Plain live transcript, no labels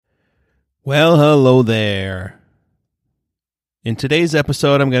Well, hello there. In today's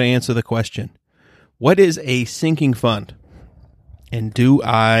episode, I'm going to answer the question, what is a sinking fund? And do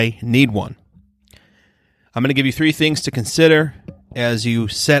I need one? I'm going to give you 3 things to consider as you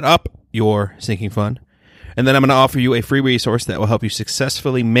set up your sinking fund. And then I'm going to offer you a free resource that will help you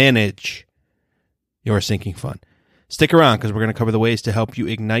successfully manage your sinking fund. Stick around because we're going to cover the ways to help you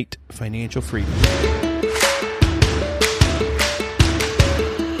ignite financial freedom.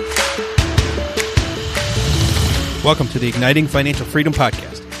 Welcome to the Igniting Financial Freedom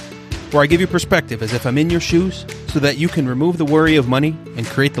Podcast, where I give you perspective as if I'm in your shoes so that you can remove the worry of money and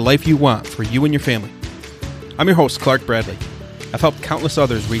create the life you want for you and your family. I'm your host, Clark Bradley. I've helped countless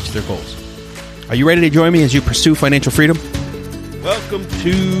others reach their goals. Are you ready to join me as you pursue financial freedom? Welcome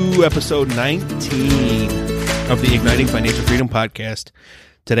to episode 19 of the Igniting Financial Freedom Podcast.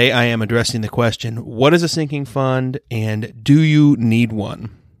 Today I am addressing the question, what is a sinking fund and do you need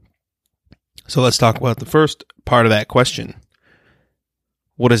one? So let's talk about the first part of that question.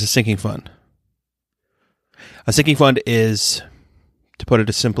 What is a sinking fund? A sinking fund is, to put it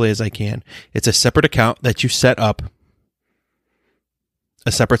as simply as I can, it's a separate account that you set up,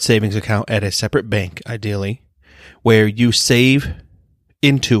 a separate savings account at a separate bank, ideally, where you save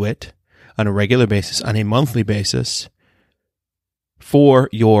into it on a regular basis, on a monthly basis, for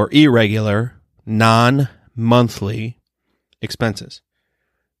your irregular, non-monthly expenses.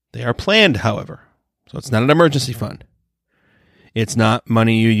 They are planned, however, so it's not an emergency fund. It's not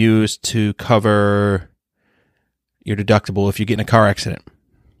money you use to cover your deductible if you get in a car accident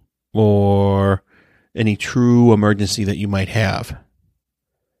or any true emergency that you might have.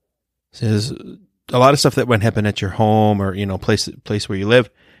 So there's a lot of stuff that might happen at your home or, place where you live.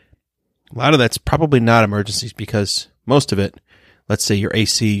 A lot of that's probably not emergencies because most of it, let's say your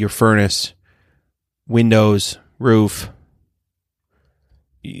AC, your windows, roof,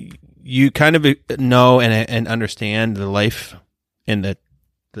 you kind of know and understand the life and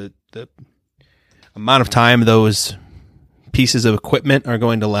the amount of time those pieces of equipment are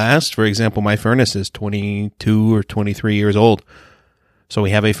going to last. For example, my furnace is 22 or 23 years old. So we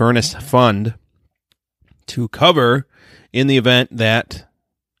have a furnace fund to cover in the event that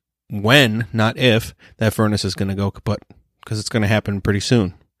when, not if, that furnace is going to go kaput, because it's going to happen pretty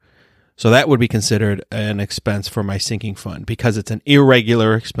soon. So that would be considered an expense for my sinking fund because it's an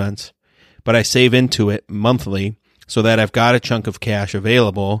irregular expense, but I save into it monthly so that I've got a chunk of cash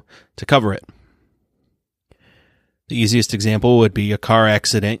available to cover it. The easiest example would be a car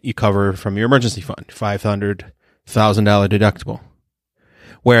accident you cover from your emergency fund, $500,000 deductible.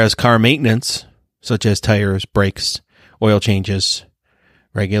 Whereas car maintenance, such as tires, brakes, oil changes,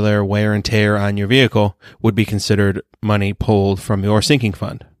 regular wear and tear on your vehicle, would be considered money pulled from your sinking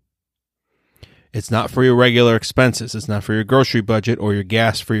fund. It's not for your regular expenses. It's not for your grocery budget or your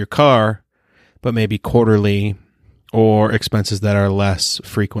gas for your car, but maybe quarterly or expenses that are less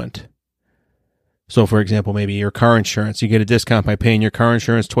frequent. So, for example, maybe your car insurance. You get a discount by paying your car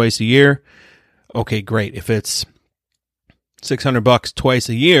insurance twice a year. Okay, great. If it's $600 twice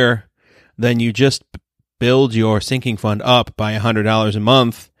a year, then you just build your sinking fund up by $100 a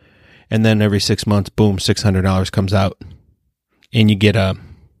month, and then every 6 months, boom, $600 comes out, and you get a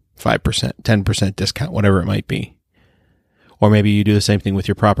 5%, 10% discount, whatever it might be. Or maybe you do the same thing with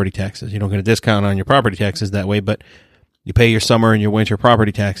your property taxes. You don't get a discount on your property taxes that way, but you pay your summer and your winter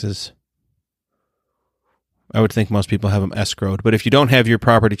property taxes. I would think most people have them escrowed. But if you don't have your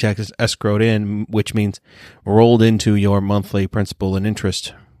property taxes escrowed in, which means rolled into your monthly principal and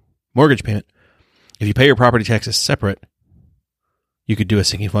interest mortgage payment, if you pay your property taxes separate, you could do a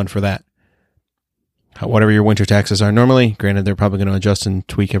sinking fund for that. Whatever your winter taxes are normally, granted they're probably going to adjust and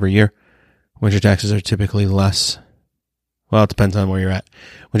tweak every year. Winter taxes are typically less. Well, it depends on where you're at.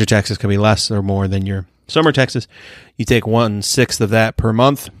 Winter taxes can be less or more than your summer taxes. You take 1/6 of that per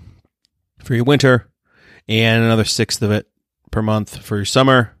month for your winter and another 1/6 of it per month for your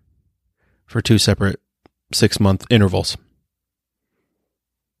summer for 2 separate 6-month intervals.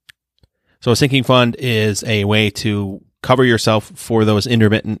 So a sinking fund is a way to cover yourself for those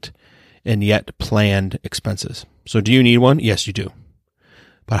intermittent and yet planned expenses. So do you need one? Yes, you do.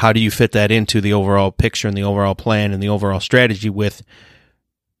 But how do you fit that into the overall picture and the overall plan and the overall strategy with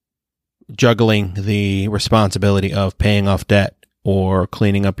juggling the responsibility of paying off debt or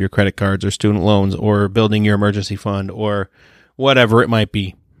cleaning up your credit cards or student loans or building your emergency fund or whatever it might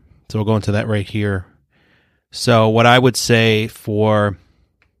be? So we'll go into that right here. So what I would say for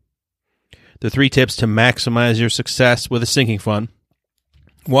the 3 tips to maximize your success with a sinking fund,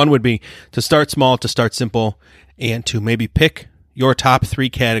 one would be to start small, to start simple, and to maybe pick your top 3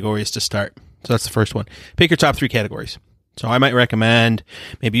 categories to start. So that's the first one. Pick your top 3 categories. So I might recommend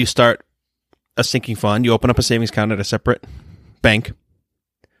maybe you start a sinking fund. You open up a savings account at a separate bank,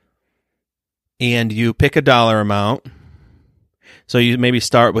 and you pick a dollar amount. So you maybe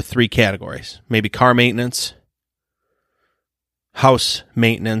start with 3 categories. Maybe car maintenance, house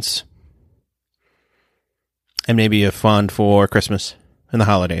maintenance, and maybe a fund for Christmas and the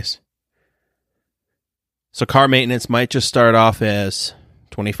holidays. So car maintenance might just start off as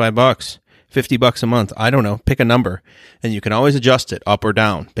 $25, $50 a month. I don't know. Pick a number. And you can always adjust it up or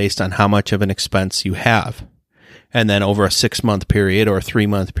down based on how much of an expense you have. And then over a 6-month period or a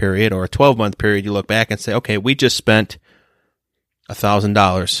 3-month period or a 12-month period, you look back and say, okay, we just spent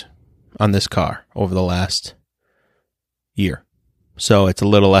 $1,000 on this car over the last year. So it's a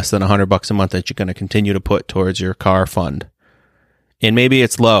little less than $100 a month that you're going to continue to put towards your car fund. And maybe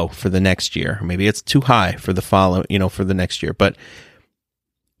it's low for the next year. Maybe it's too high for the for the next year. But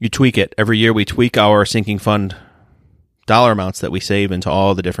you tweak it. Every year we tweak our sinking fund dollar amounts that we save into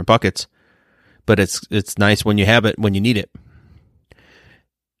all the different buckets. But it's nice when you have it, when you need it.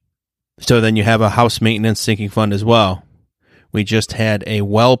 So then you have a house maintenance sinking fund as well. We just had a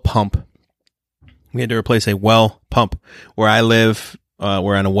well pump. We had to replace a well pump. Where I live,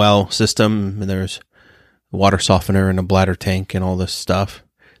 we're on a well system, and there's a water softener and a bladder tank and all this stuff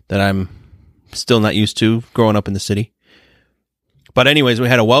that I'm still not used to growing up in the city. But anyways, we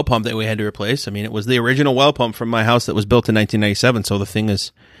had a well pump that we had to replace. I mean, it was the original well pump from my house that was built in 1997, so the thing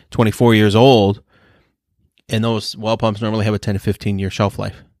is 24 years old, and those well pumps normally have a 10 to 15-year shelf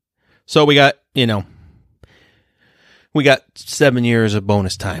life. So we got, we got 7 years of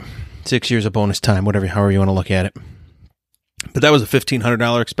bonus time, 6 years of bonus time, however you want to look at it. But that was a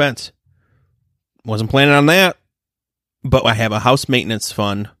 $1,500 expense. Wasn't planning on that, but I have a house maintenance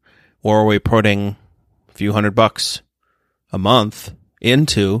fund where we're putting a few $100 a month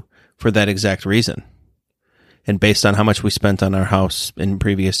into for that exact reason. And based on how much we spent on our house in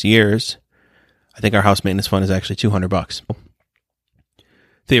previous years, I think our house maintenance fund is actually $200.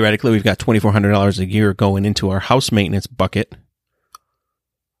 Theoretically, we've got $2,400 a year going into our house maintenance bucket,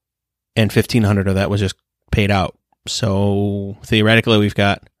 and $1,500 of that was just paid out. So theoretically, we've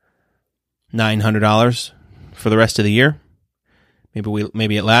got $900 for the rest of the year.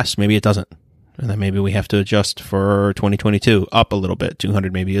 Maybe it lasts, maybe it doesn't. And then maybe we have to adjust for 2022 up a little bit.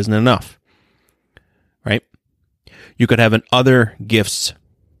 200 maybe isn't enough. Right? You could have an other gifts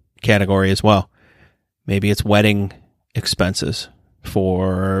category as well. Maybe it's wedding expenses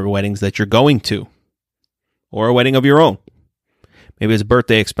for weddings that you're going to, or a wedding of your own. Maybe it's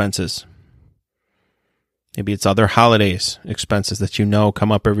birthday expenses. Maybe it's other holidays expenses that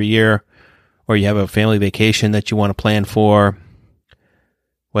come up every year, or you have a family vacation that you want to plan for,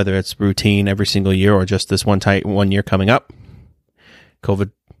 whether it's routine every single year or just this one year coming up.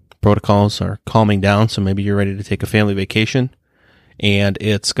 COVID protocols are calming down, so maybe you're ready to take a family vacation, and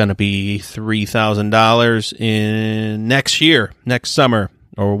it's going to be $3,000 in next summer,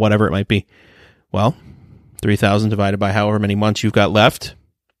 or whatever it might be. Well, 3,000 divided by however many months you've got left.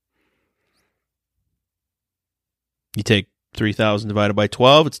 You take 3,000 divided by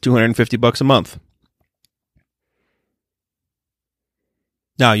 12, it's $250 a month.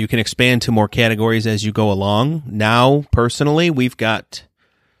 Now, you can expand to more categories as you go along. Now, personally, we've got,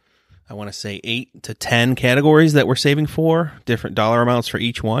 I want to say 8 to 10 categories that we're saving for, different dollar amounts for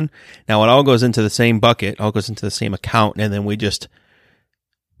each one. Now, it all goes into the same bucket, all goes into the same account, and then we just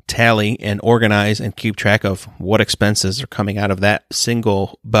tally and organize and keep track of what expenses are coming out of that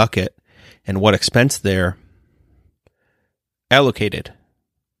single bucket and what expense they're allocated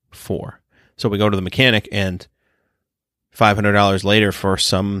for. So we go to the mechanic, and $500 later for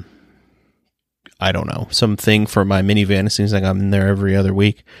something for my minivan. It seems like I'm in there every other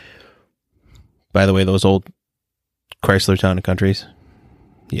week. By the way, those old Chrysler Town & Countries.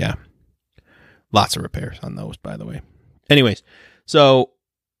 Yeah. Lots of repairs on those, by the way. Anyways, so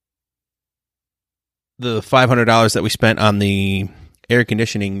the $500 that we spent on the air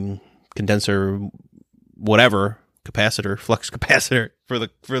conditioning condenser, whatever, capacitor, flux capacitor for the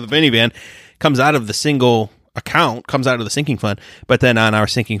minivan comes out of the single account, comes out of the sinking fund. But then on our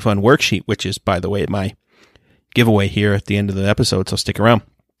sinking fund worksheet, which is, by the way, my giveaway here at the end of the episode, so stick around,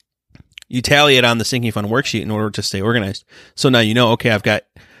 you tally it on the sinking fund worksheet in order to stay organized. So now you know, okay, I've got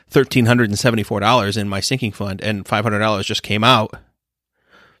 $1,374 in my sinking fund, and $500 just came out.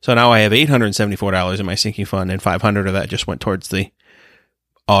 So now I have $874 in my sinking fund, and $500 of that just went towards the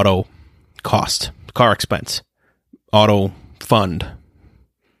auto cost, car expense, auto fund,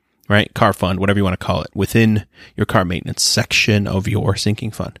 right? Car fund, whatever you want to call it, within your car maintenance section of your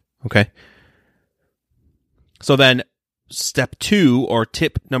sinking fund. Okay. So then step 2, or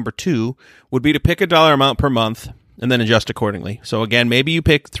tip number 2, would be to pick a dollar amount per month and then adjust accordingly. So again, maybe you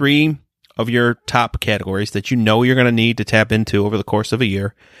pick 3 of your top categories that you know you're going to need to tap into over the course of a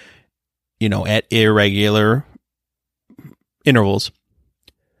year, at irregular intervals.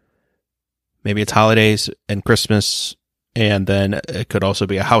 Maybe it's holidays and Christmas, and then it could also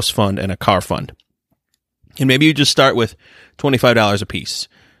be a house fund and a car fund. And maybe you just start with $25 a piece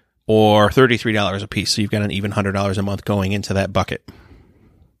or $33 a piece, so you've got an even $100 a month going into that bucket.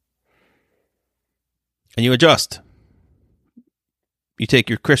 And you adjust. You take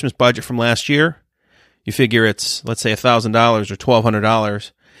your Christmas budget from last year, you figure it's, let's say, $1,000 or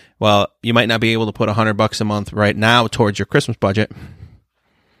 $1,200. Well, you might not be able to put $100 a month right now towards your Christmas budget,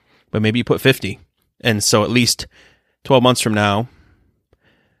 but maybe you put 50. And so at least 12 months from now,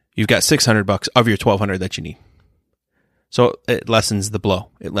 you've got $600 of your $1,200 that you need. So it lessens the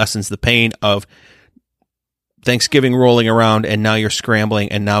blow. It lessens the pain of Thanksgiving rolling around, and now you're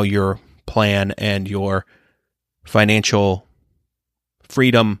scrambling, and now your plan and your financial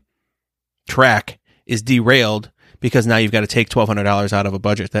freedom track is derailed because now you've got to take $1,200 out of a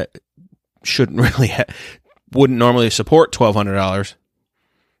budget that wouldn't normally support $1,200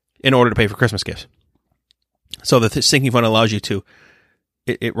 in order to pay for Christmas gifts. So the sinking fund allows you to,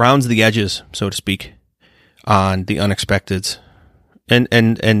 it rounds the edges, so to speak, on the unexpecteds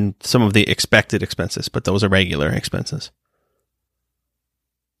and some of the expected expenses, but those are regular expenses.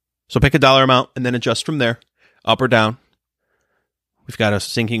 So pick a dollar amount and then adjust from there, up or down. We've got a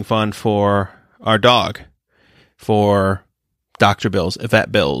sinking fund for our dog, for doctor bills,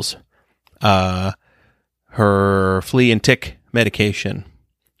 vet bills, her flea and tick medication,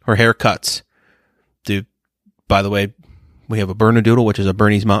 her haircuts. By the way, we have a Bernedoodle, which is a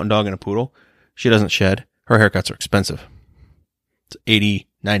Bernese Mountain Dog and a poodle. She doesn't shed. Her haircuts are expensive. It's $80,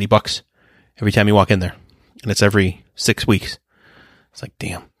 $90 every time you walk in there. And it's every 6 weeks. It's like,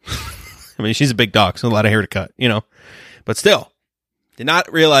 damn. I mean, she's a big dog, so a lot of hair to cut, But still, did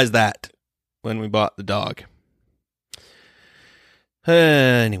not realize that when we bought the dog.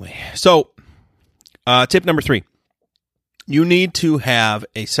 Anyway, so tip number 3. You need to have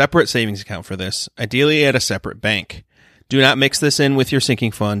a separate savings account for this, ideally at a separate bank. Do not mix this in with your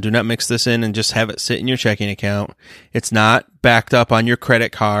sinking fund. Do not mix this in and just have it sit in your checking account. It's not backed up on your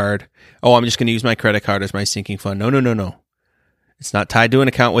credit card. Oh, I'm just going to use my credit card as my sinking fund. No. It's not tied to an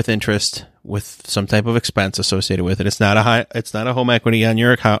account with interest with some type of expense associated with it. It's not a home equity on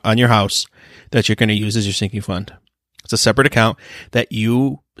your account, on your house that you're going to use as your sinking fund. It's a separate account that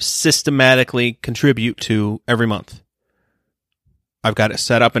you systematically contribute to every month. I've got it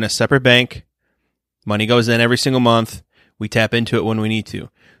set up in a separate bank. Money goes in every single month. We tap into it when we need to.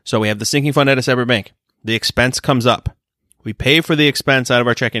 So we have the sinking fund at a separate bank. The expense comes up. We pay for the expense out of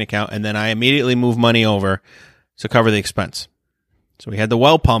our checking account, and then I immediately move money over to cover the expense. So we had the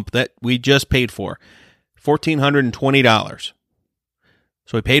well pump that we just paid for, $1,420.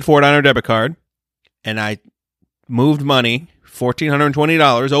 So we paid for it on our debit card, and I moved money,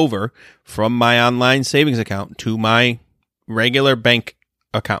 $1,420 over from my online savings account to my regular bank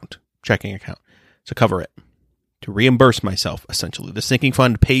account, checking account, to cover it, to reimburse myself, essentially. The sinking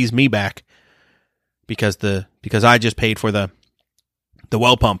fund pays me back because I just paid for the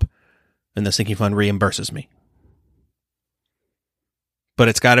well pump, and the sinking fund reimburses me. But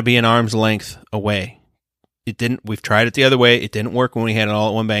it's got to be an arm's length away. We've tried it the other way. It didn't work when we had it all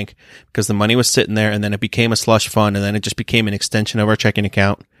at one bank because the money was sitting there, and then it became a slush fund, and then it just became an extension of our checking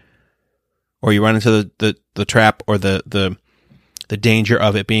account. Or you run into the trap or the danger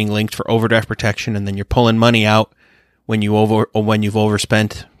of it being linked for overdraft protection, and then you're pulling money out when you've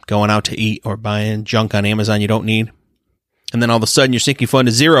overspent going out to eat or buying junk on Amazon you don't need. And then all of a sudden your sinking fund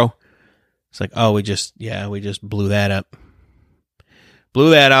is zero. It's like, oh, we just blew that up.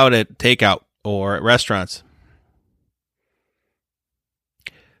 Blew that out at takeout or at restaurants.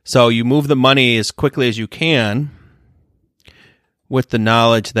 So you move the money as quickly as you can with the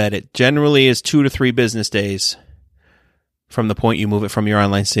knowledge that it generally is 2 to 3 business days from the point you move it from your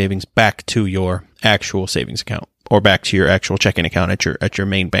online savings back to your actual savings account or back to your actual checking account at your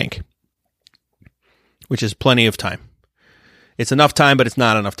main bank, which is plenty of time. It's enough time, but it's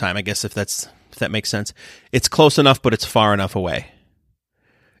not enough time, I guess, if that makes sense. It's close enough, but it's far enough away.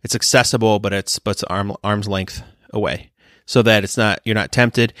 It's accessible, but it's arm's length away, so that you're not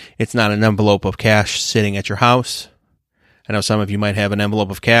tempted. It's not an envelope of cash sitting at your house. I know some of you might have an envelope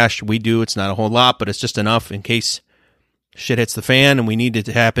of cash. We do. It's not a whole lot, but it's just enough in case shit hits the fan and we need to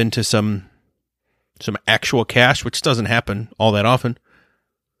tap into some actual cash, which doesn't happen all that often.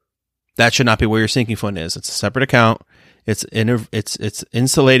 That should not be where your sinking fund is. It's a separate account. It's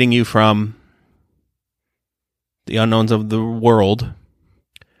insulating you from the unknowns of the world.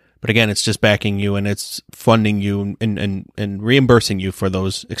 But again, it's just backing you and it's funding you and reimbursing you for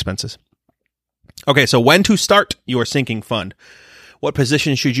those expenses. Okay, so when to start your sinking fund? What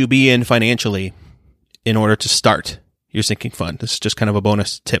position should you be in financially in order to start your sinking fund? This is just kind of a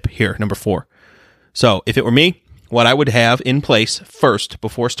bonus tip here, number 4. So if it were me, what I would have in place first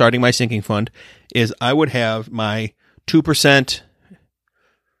before starting my sinking fund is I would have my 2%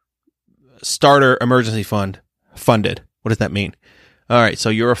 starter emergency fund funded. What does that mean? All right, so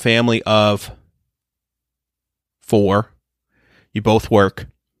you're a family of 4. You both work.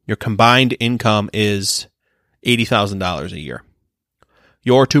 Your combined income is $80,000 a year.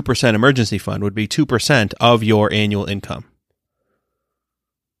 Your 2% emergency fund would be 2% of your annual income.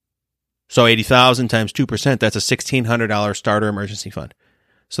 So 80,000 times 2%, that's a $1,600 starter emergency fund.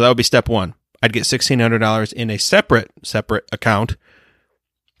 So that would be step 1. I'd get $1,600 in a separate account.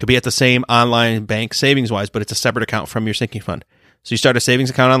 Could be at the same online bank savings-wise, but it's a separate account from your sinking fund. So you start a savings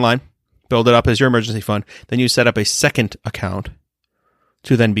account online, build it up as your emergency fund, then you set up a second account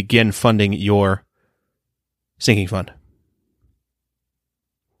to then begin funding your sinking fund.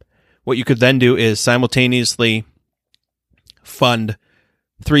 What you could then do is simultaneously fund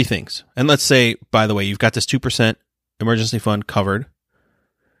 3 things. And let's say, by the way, you've got this 2% emergency fund covered,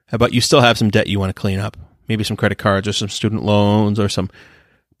 but you still have some debt you want to clean up. Maybe some credit cards or some student loans or some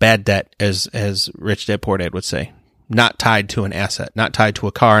bad debt, as Rich Dad Poor Dad would say. Not tied to an asset, not tied to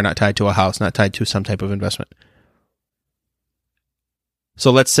a car, not tied to a house, not tied to some type of investment.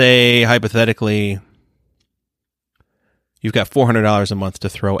 So let's say, hypothetically, you've got $400 a month to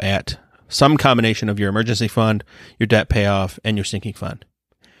throw at some combination of your emergency fund, your debt payoff, and your sinking fund.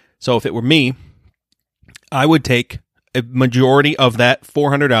 So if it were me, I would take a majority of that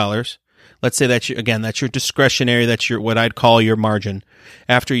 $400. Let's say that's your discretionary, that's your what I'd call your margin.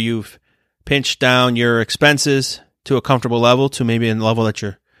 After you've pinched down your expenses to a comfortable level, to maybe a level that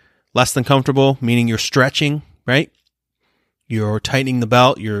you're less than comfortable, meaning you're stretching, right? You're tightening the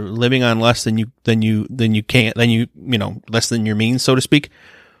belt. You're living on less than you less than your means, so to speak,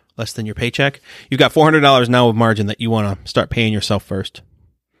 less than your paycheck. You've got $400 now of margin that you want to start paying yourself first.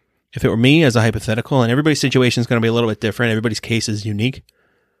 If it were me, as a hypothetical, and everybody's situation is going to be a little bit different, everybody's case is unique.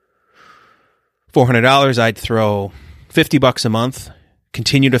 $400, I'd throw $50 a month,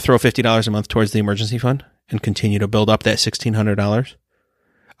 continue to throw $50 a month towards the emergency fund, and continue to build up that $1,600.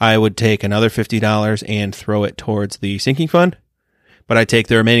 I would take another $50 and throw it towards the sinking fund, but I'd take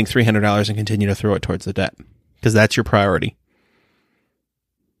the remaining $300 and continue to throw it towards the debt, because that's your priority.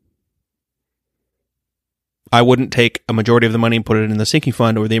 I wouldn't take a majority of the money and put it in the sinking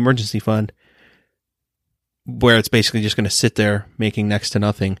fund or the emergency fund, where it's basically just going to sit there making next to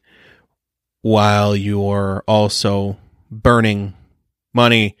nothing while you're also burning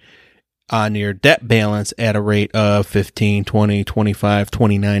money on your debt balance at a rate of 15, 20, 25,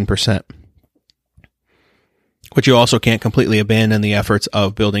 29%. But you also can't completely abandon the efforts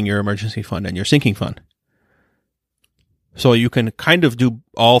of building your emergency fund and your sinking fund. So you can kind of do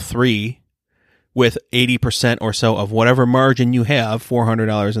all 3 with 80% or so of whatever margin you have,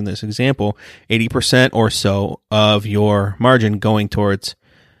 $400 in this example, 80% or so of your margin going towards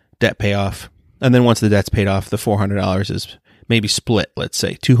debt payoff. And then once the debt's paid off, the $400 is maybe split, let's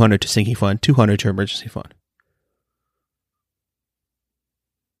say, $200 to sinking fund, $200 to emergency fund.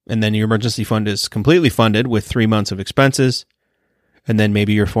 And then your emergency fund is completely funded with 3 months of expenses. And then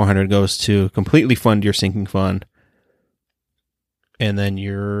maybe your $400 goes to completely fund your sinking fund. And then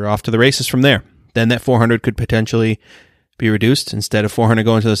you're off to the races from there. Then that $400 could potentially be reduced. Instead of $400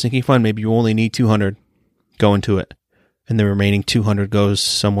 going to the sinking fund, maybe you only need $200 going to it, and the remaining $200 goes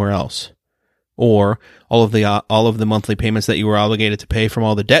somewhere else. Or all of the monthly payments that you were obligated to pay from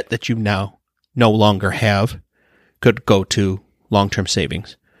all the debt that you now no longer have could go to long-term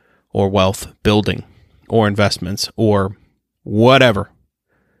savings or wealth building or investments or whatever.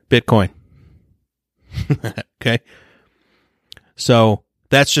 Bitcoin. Okay? So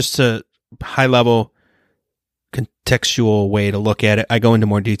that's just a high-level contextual way to look at it. I go into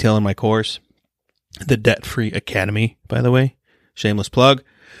more detail in my course, the Debt Free Academy, by the way. Shameless plug.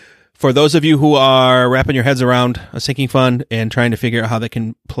 For those of you who are wrapping your heads around a sinking fund and trying to figure out how that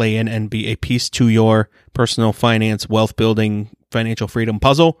can play in and be a piece to your personal finance, wealth building, financial freedom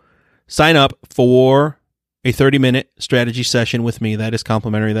puzzle, sign up for a 30-minute strategy session with me. That is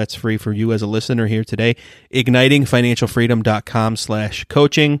complimentary. That's free for you as a listener here today.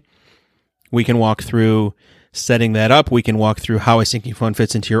 ignitingfinancialfreedom.com/coaching. We can walk through setting that up. We can walk through how a sinking fund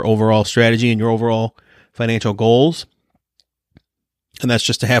fits into your overall strategy and your overall financial goals. And that's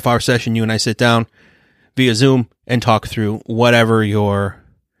just a half-hour session. You and I sit down via Zoom and talk through whatever you're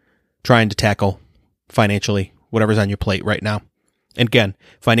trying to tackle financially, whatever's on your plate right now. And again,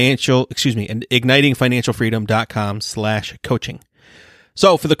 ignitingfinancialfreedom.com/coaching.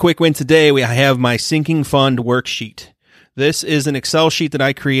 So for the quick win today, I have my sinking fund worksheet. This is an Excel sheet that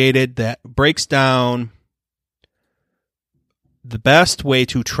I created that breaks down the best way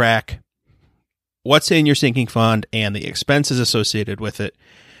to track what's in your sinking fund and the expenses associated with it.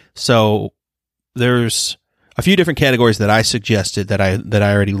 So there's a few different categories that I suggested that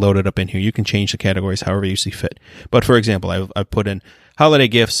I already loaded up in here. You can change the categories however you see fit. But for example, I've put in holiday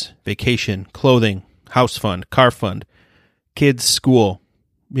gifts, vacation, clothing, house fund, car fund, kids' school,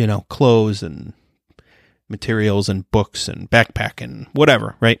 clothes and materials and books and backpack and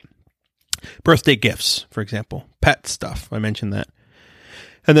whatever, right? Birthday gifts, for example, pet stuff. I mentioned that.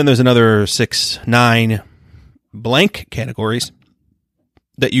 And then there's another 9 blank categories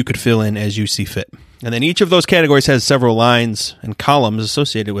that you could fill in as you see fit. And then each of those categories has several lines and columns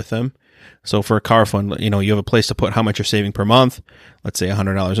associated with them. So for a car fund, you have a place to put how much you're saving per month. Let's say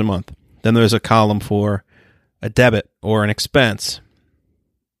 $100 a month. Then there's a column for a debit or an expense.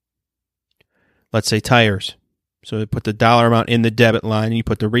 Let's say tires. So you put the dollar amount in the debit line and you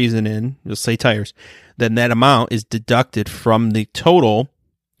put the reason in, let's say tires. Then that amount is deducted from the total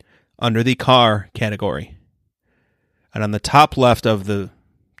under the car category. And on the top left of the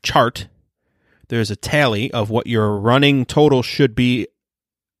chart, there's a tally of what your running total should be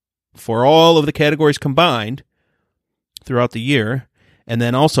for all of the categories combined throughout the year, and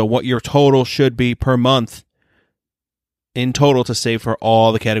then also what your total should be per month in total to save for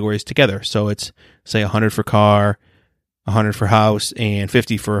all the categories together. So it's, say, 100 for car, 100 for house, and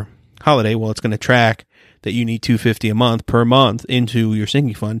 50 for holiday. Well, it's going to track that you need $250 a month per month into your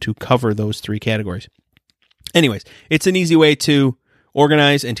sinking fund to cover those 3 categories. Anyways, it's an easy way to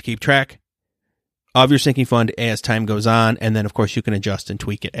organize and to keep track of your sinking fund as time goes on, and then, of course, you can adjust and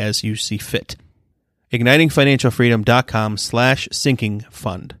tweak it as you see fit. ignitingfinancialfreedom.com/sinking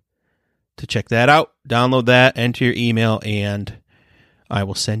fund. To check that out, download that, enter your email, and I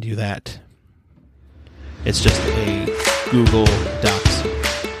will send you that. It's just a Google Docs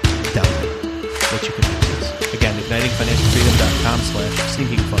download, which you can access. Again,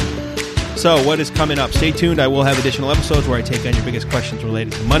 ignitingfinancialfreedom.com/sinking fund. So what is coming up? Stay tuned. I will have additional episodes where I take on your biggest questions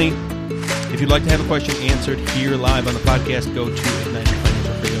related to money. If you'd like to have a question answered here live on the podcast, go to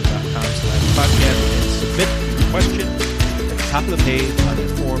ignitingfinancialfreedom.com/podcast and submit your question at the top of the page on the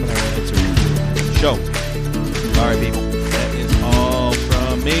form, and I will answer it on the show. All right, people. That is all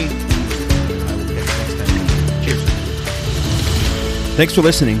from me. I will catch you next time. Cheers. Thanks for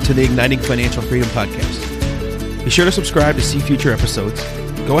listening to the Igniting Financial Freedom podcast. Be sure to subscribe to see future episodes.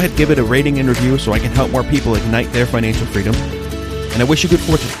 Go ahead, give it a rating and review so I can help more people ignite their financial freedom. And I wish you good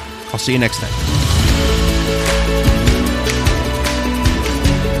fortune. I'll see you next time.